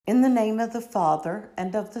In the name of the Father,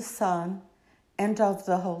 and of the Son, and of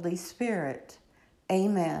the Holy Spirit.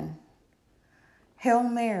 Amen. Hail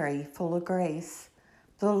Mary, full of grace,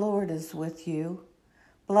 the Lord is with you.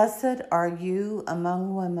 Blessed are you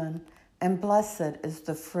among women, and blessed is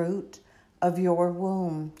the fruit of your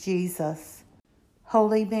womb, Jesus.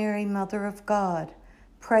 Holy Mary, Mother of God,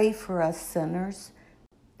 pray for us sinners,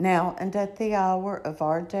 now and at the hour of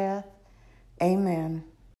our death. Amen.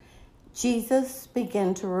 Jesus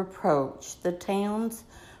began to reproach the towns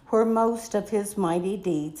where most of his mighty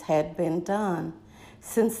deeds had been done,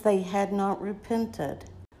 since they had not repented.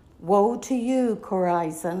 Woe to you,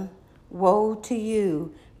 Chorazin! Woe to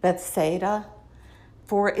you, Bethsaida!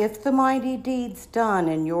 For if the mighty deeds done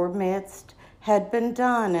in your midst had been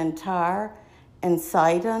done in Tyre and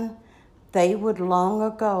Sidon, they would long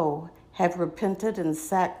ago have repented in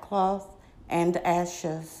sackcloth and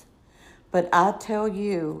ashes. But I tell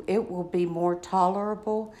you, it will be more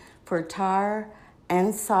tolerable for Tyre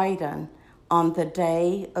and Sidon on the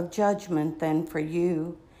day of judgment than for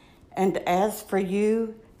you. And as for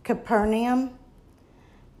you, Capernaum,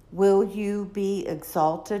 will you be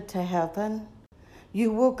exalted to heaven?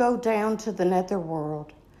 You will go down to the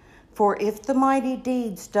netherworld. For if the mighty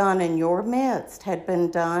deeds done in your midst had been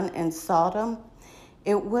done in Sodom,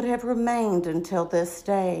 it would have remained until this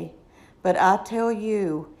day. But I tell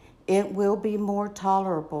you, it will be more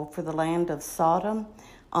tolerable for the land of Sodom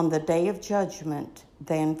on the day of judgment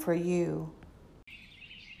than for you.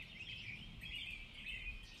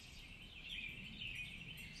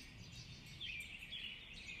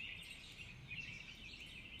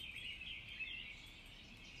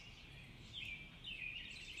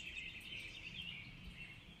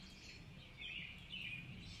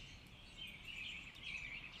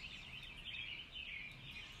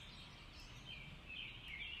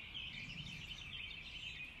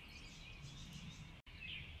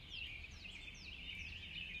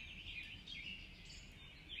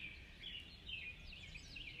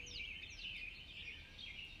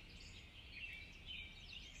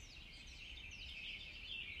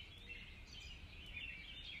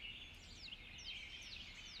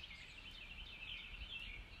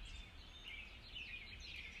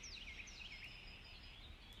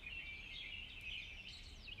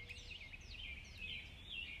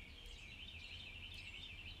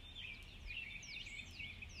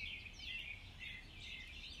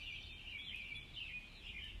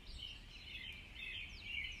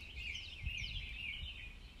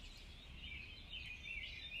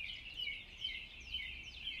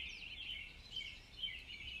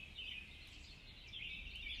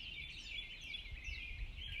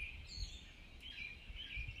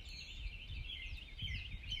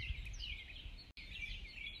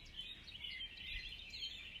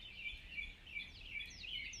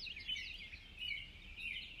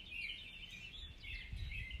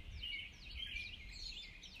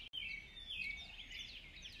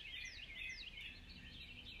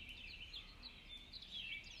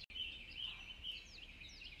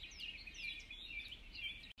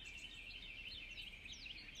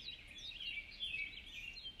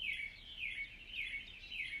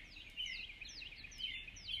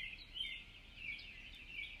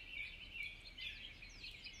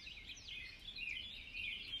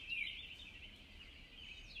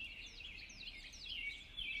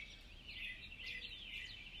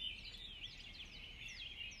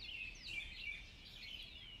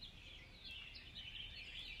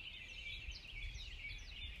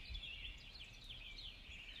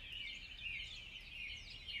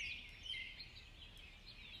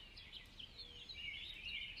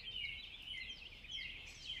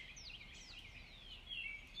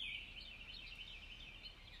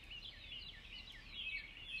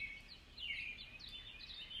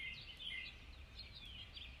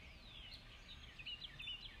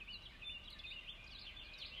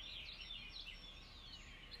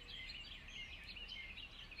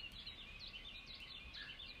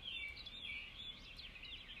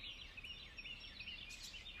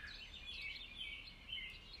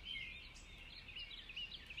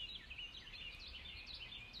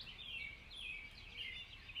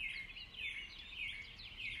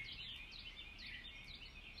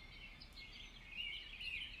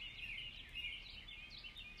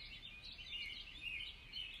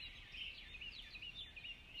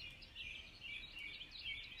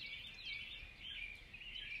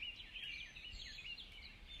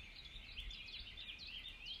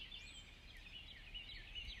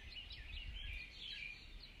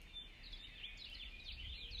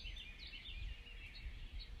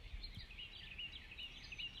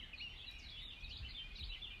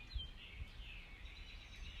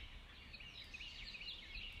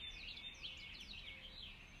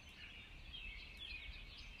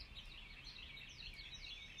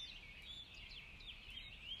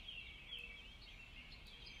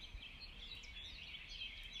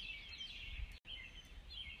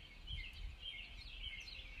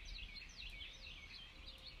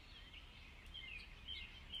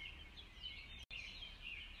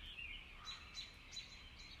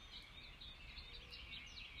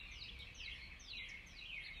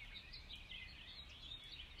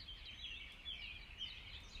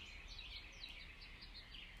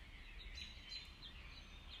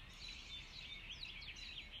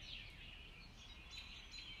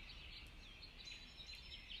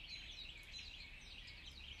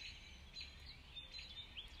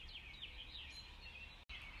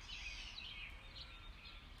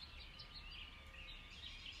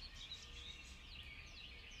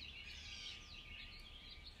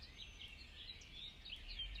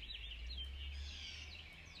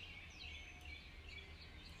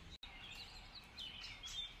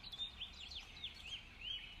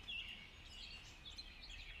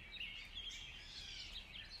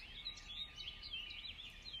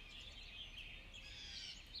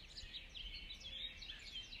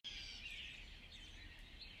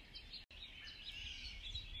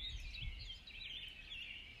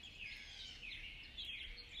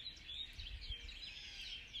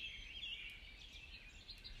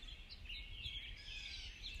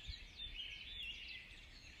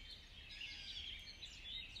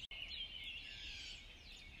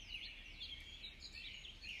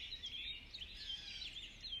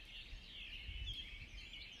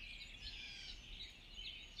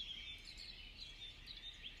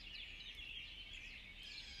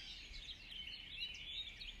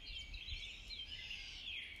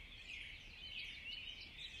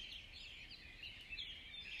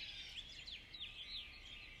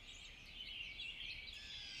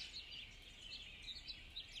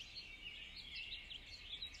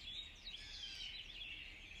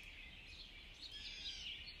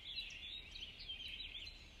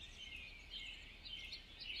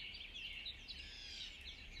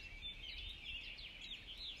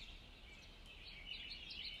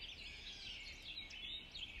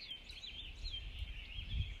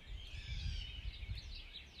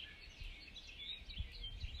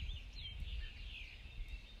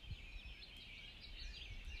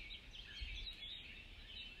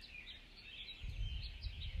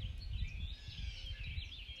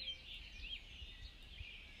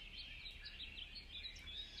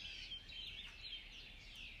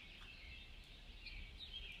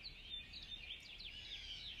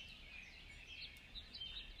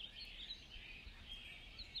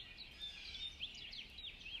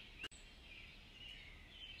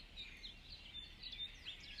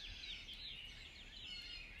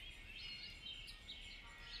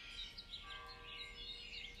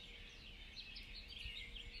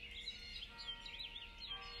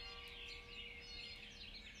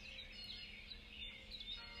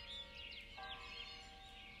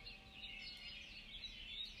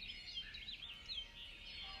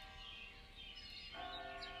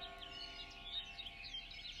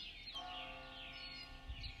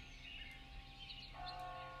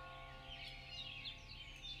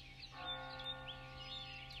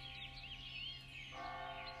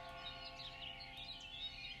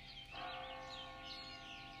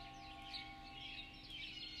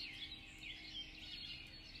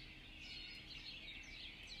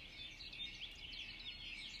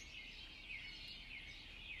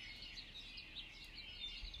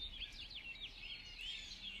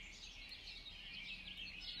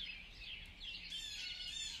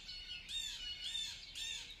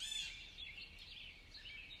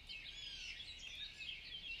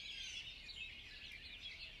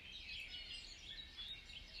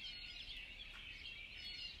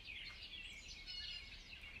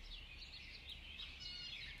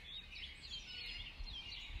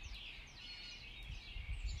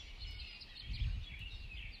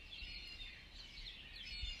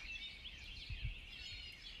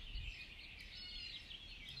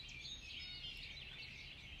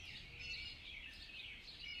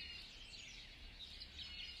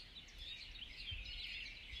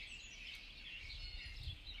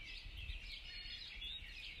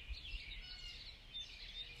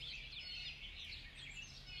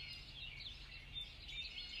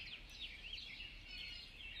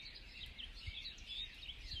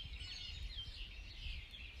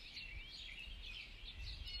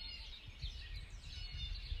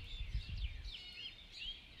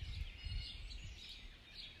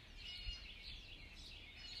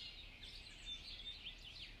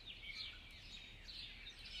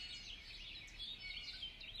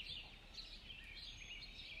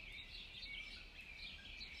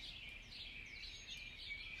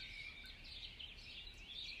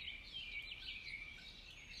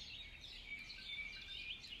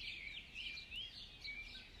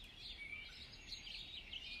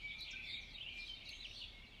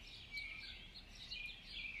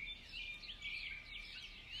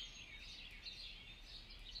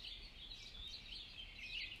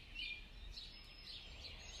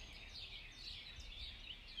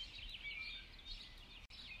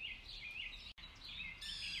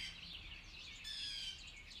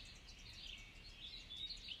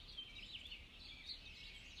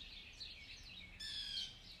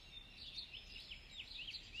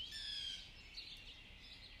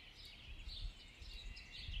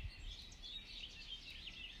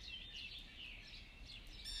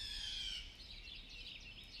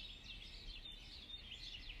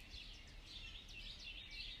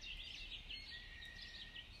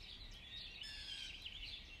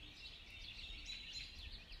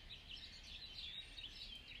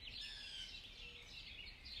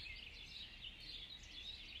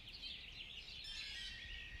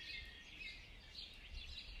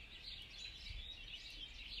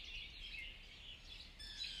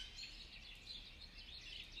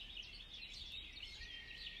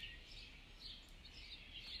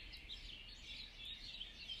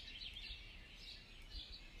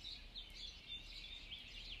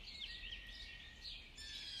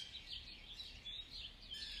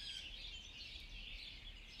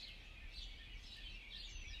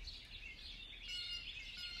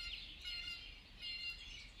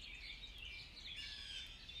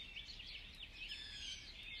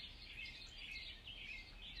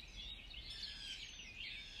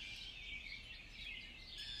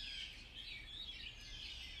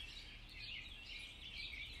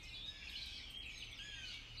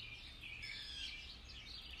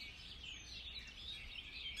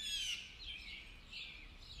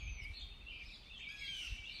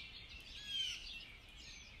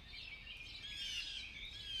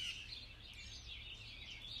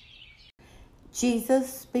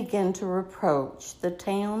 Jesus began to reproach the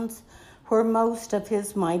towns where most of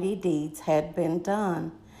his mighty deeds had been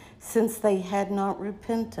done, since they had not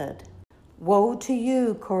repented. Woe to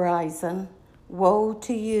you, Chorazin! Woe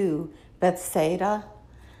to you, Bethsaida!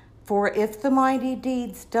 For if the mighty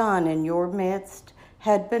deeds done in your midst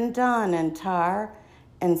had been done in Tyre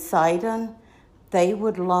and Sidon, they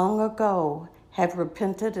would long ago have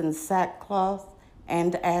repented in sackcloth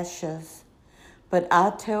and ashes. But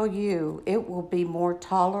I tell you, it will be more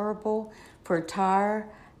tolerable for Tyre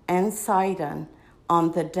and Sidon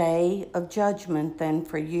on the day of judgment than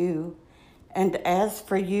for you. And as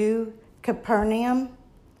for you, Capernaum,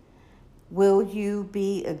 will you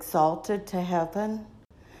be exalted to heaven?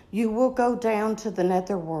 You will go down to the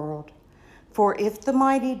netherworld. For if the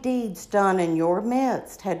mighty deeds done in your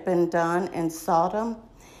midst had been done in Sodom,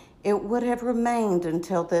 it would have remained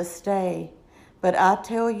until this day. But I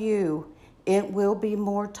tell you, it will be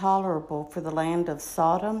more tolerable for the land of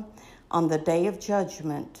Sodom on the day of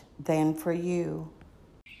judgment than for you.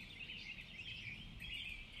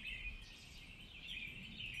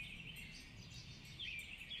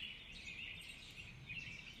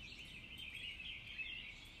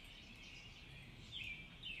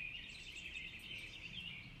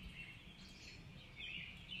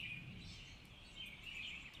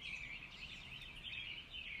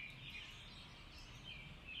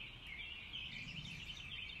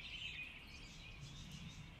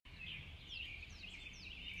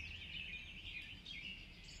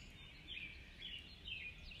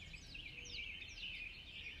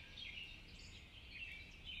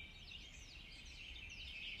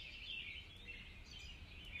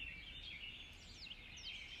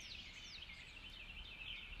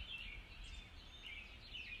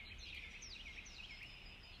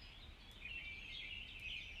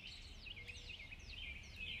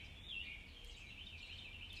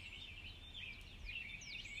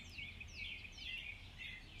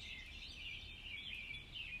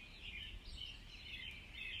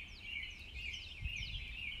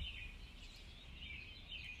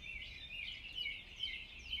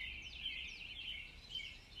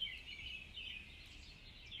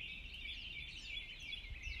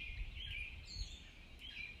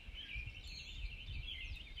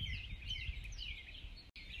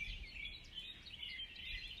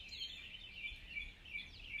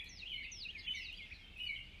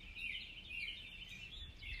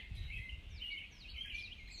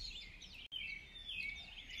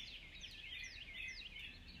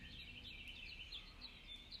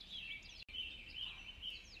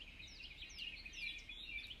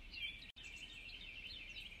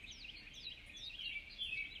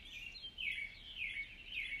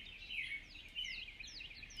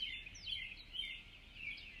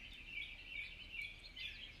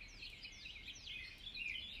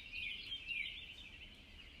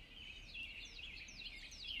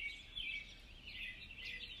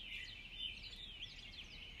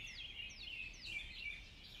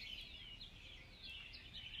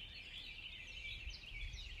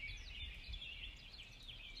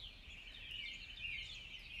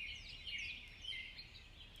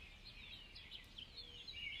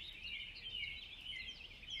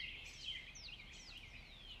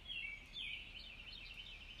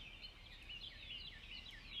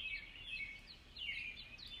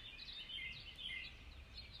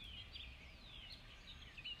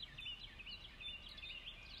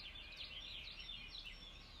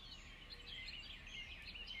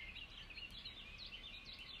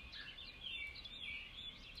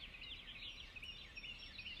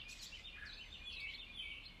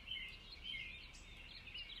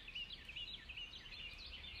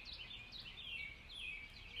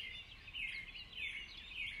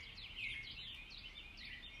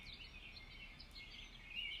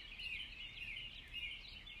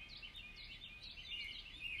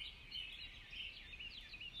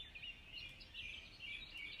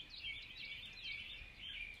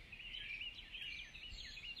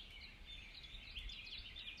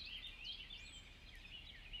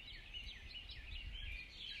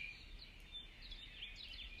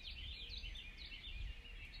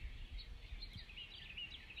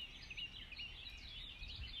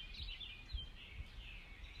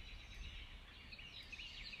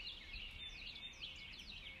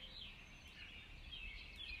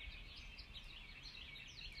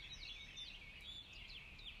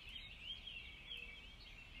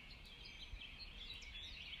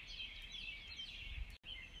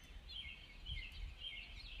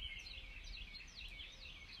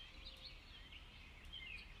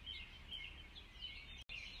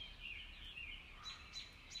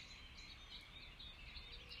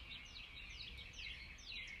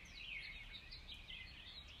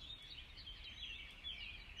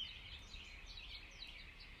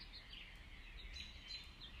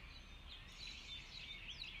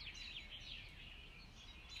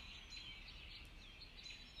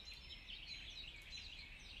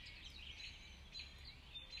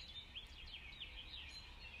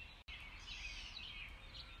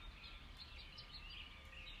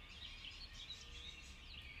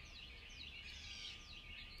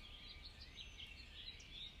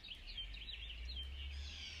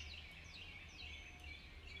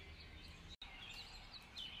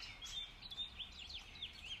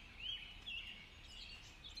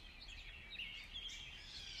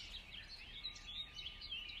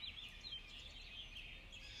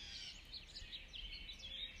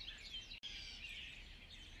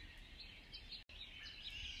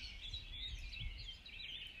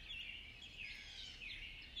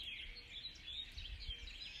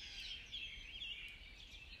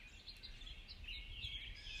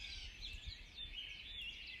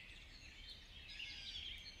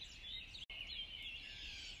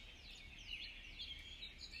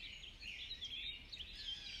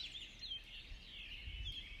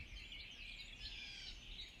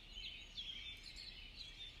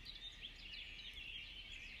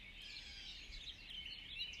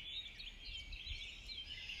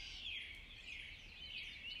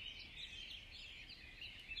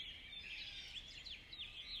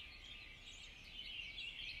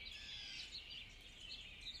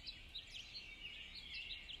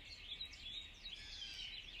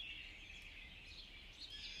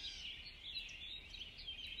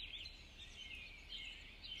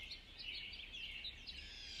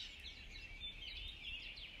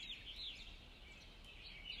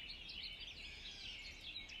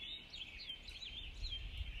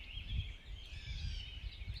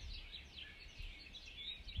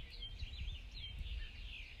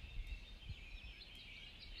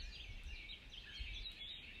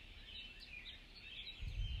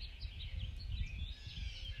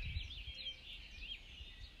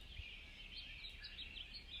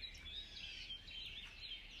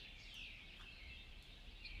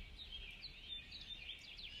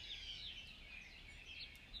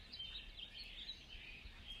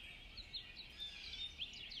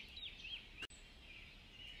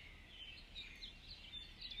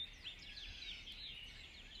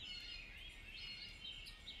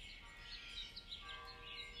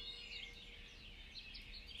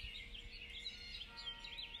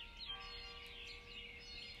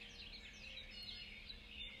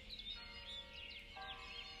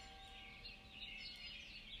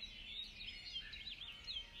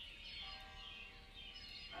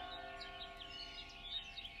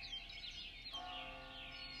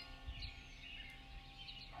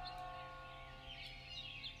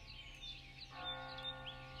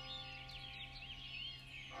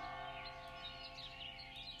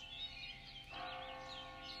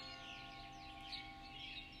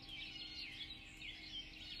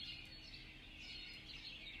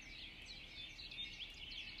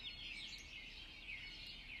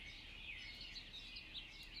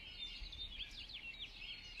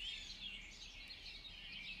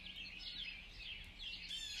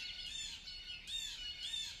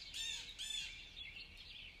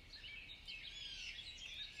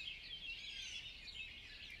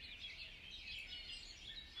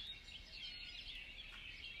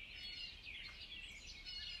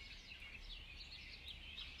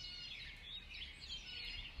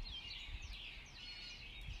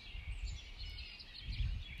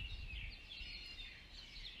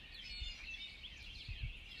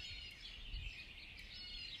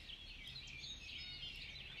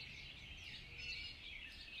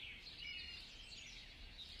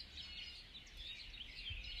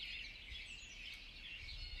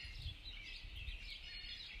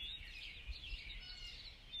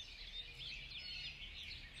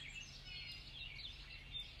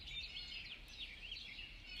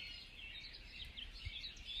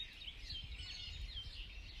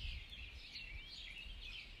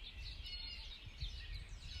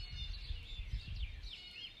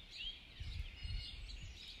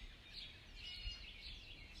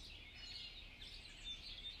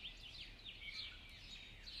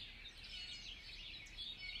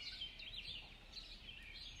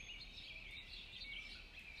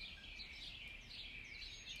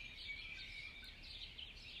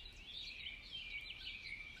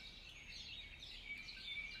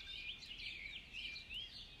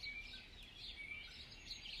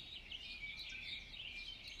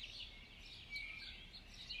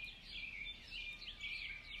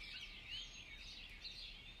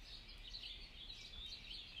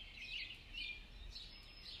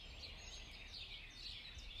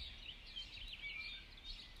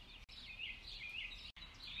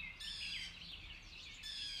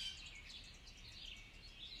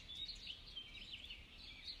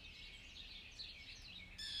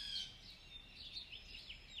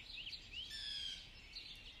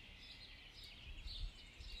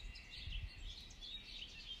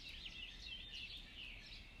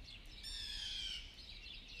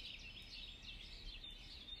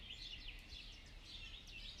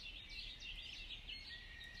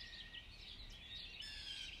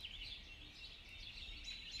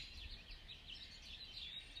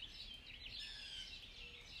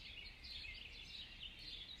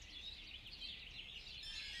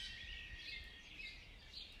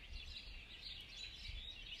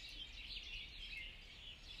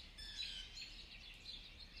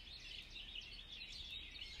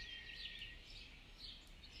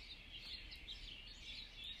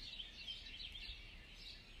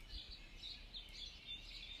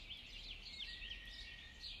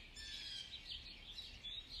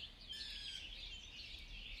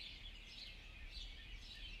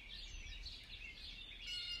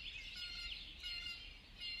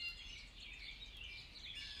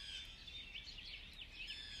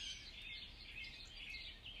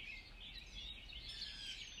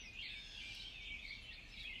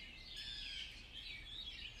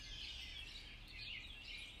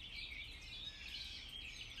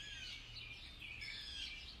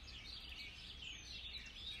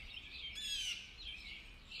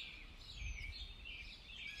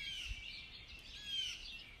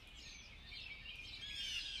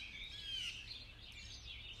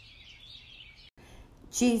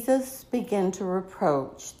 Jesus began to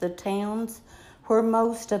reproach the towns where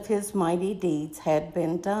most of his mighty deeds had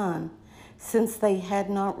been done, since they had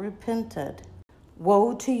not repented.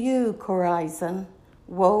 Woe to you, Chorazin!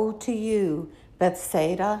 Woe to you,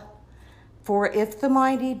 Bethsaida! For if the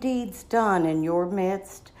mighty deeds done in your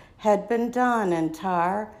midst had been done in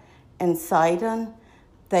Tyre and Sidon,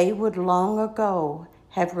 they would long ago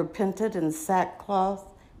have repented in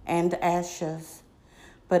sackcloth and ashes.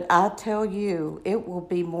 But I tell you, it will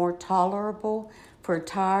be more tolerable for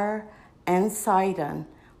Tyre and Sidon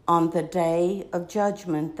on the day of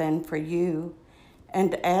judgment than for you.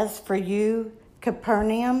 And as for you,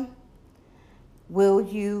 Capernaum, will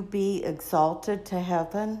you be exalted to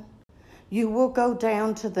heaven? You will go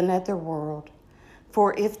down to the netherworld.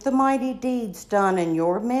 For if the mighty deeds done in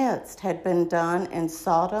your midst had been done in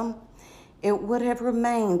Sodom, it would have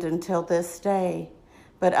remained until this day.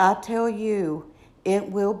 But I tell you,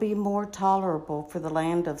 it will be more tolerable for the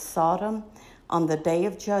land of Sodom on the day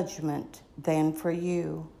of judgment than for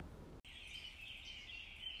you.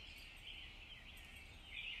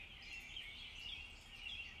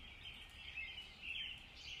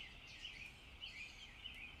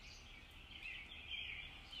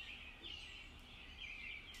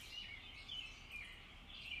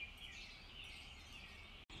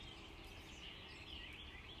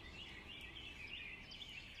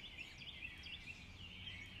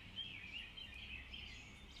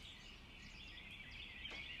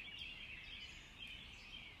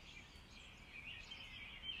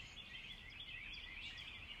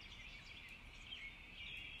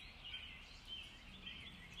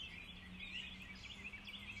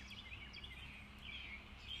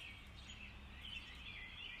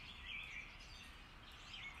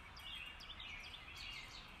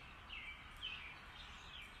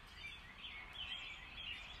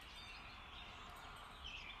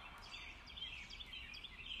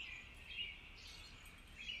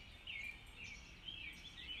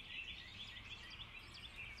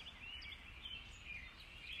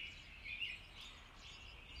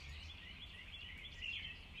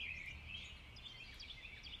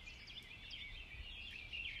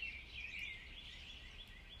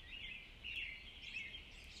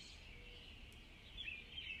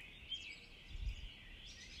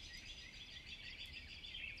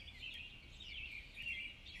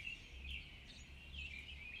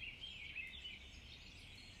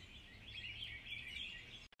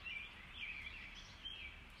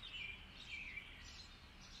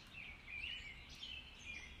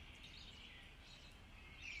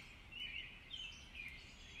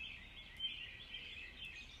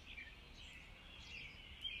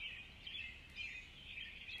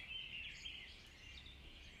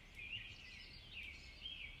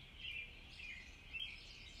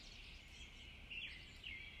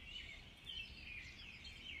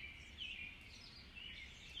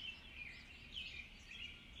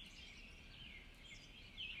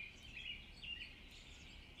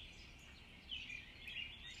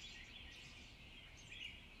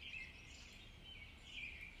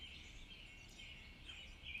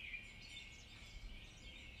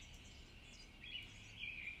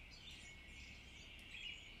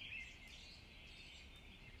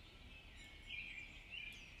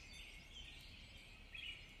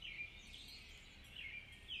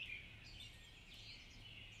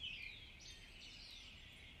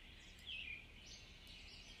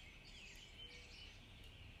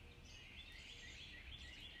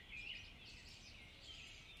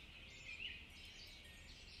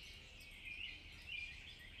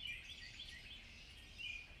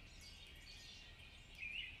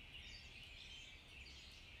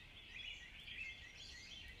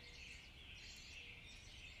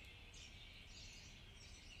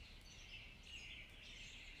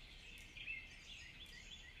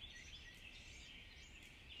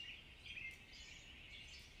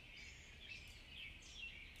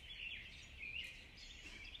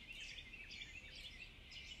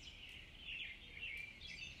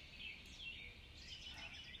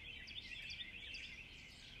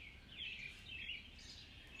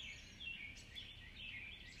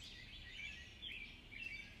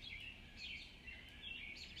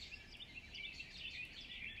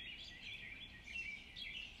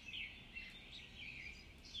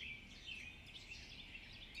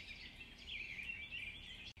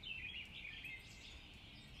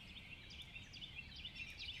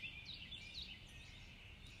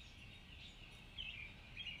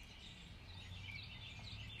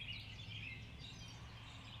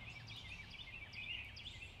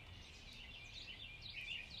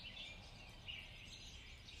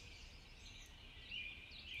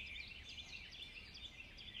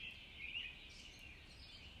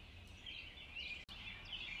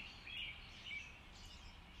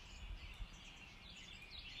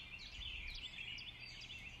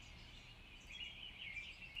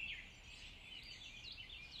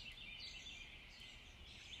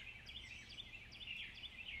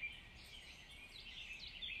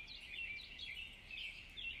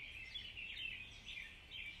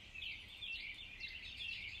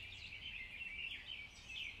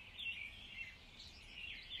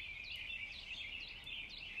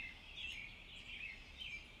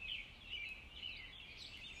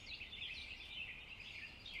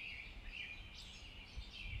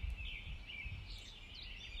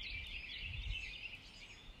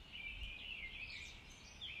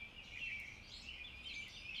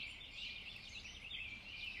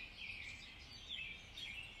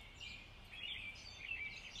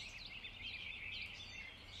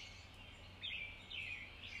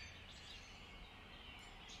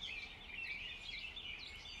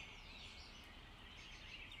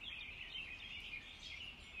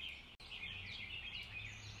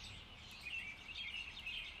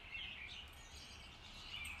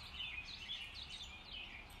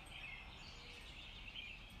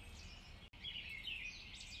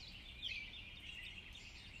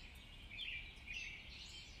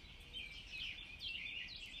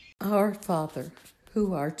 Our Father,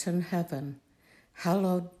 who art in heaven,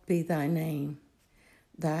 hallowed be thy name.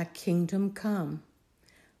 Thy kingdom come,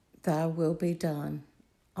 thy will be done,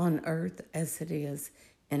 on earth as it is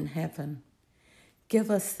in heaven. Give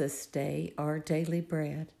us this day our daily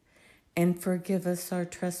bread, and forgive us our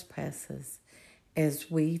trespasses, as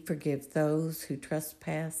we forgive those who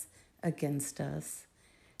trespass against us.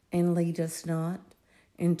 And lead us not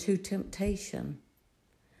into temptation,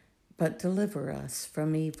 but deliver us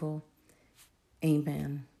from evil.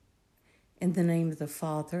 Amen. In the name of the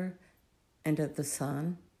Father, and of the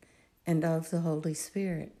Son, and of the Holy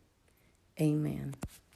Spirit. Amen.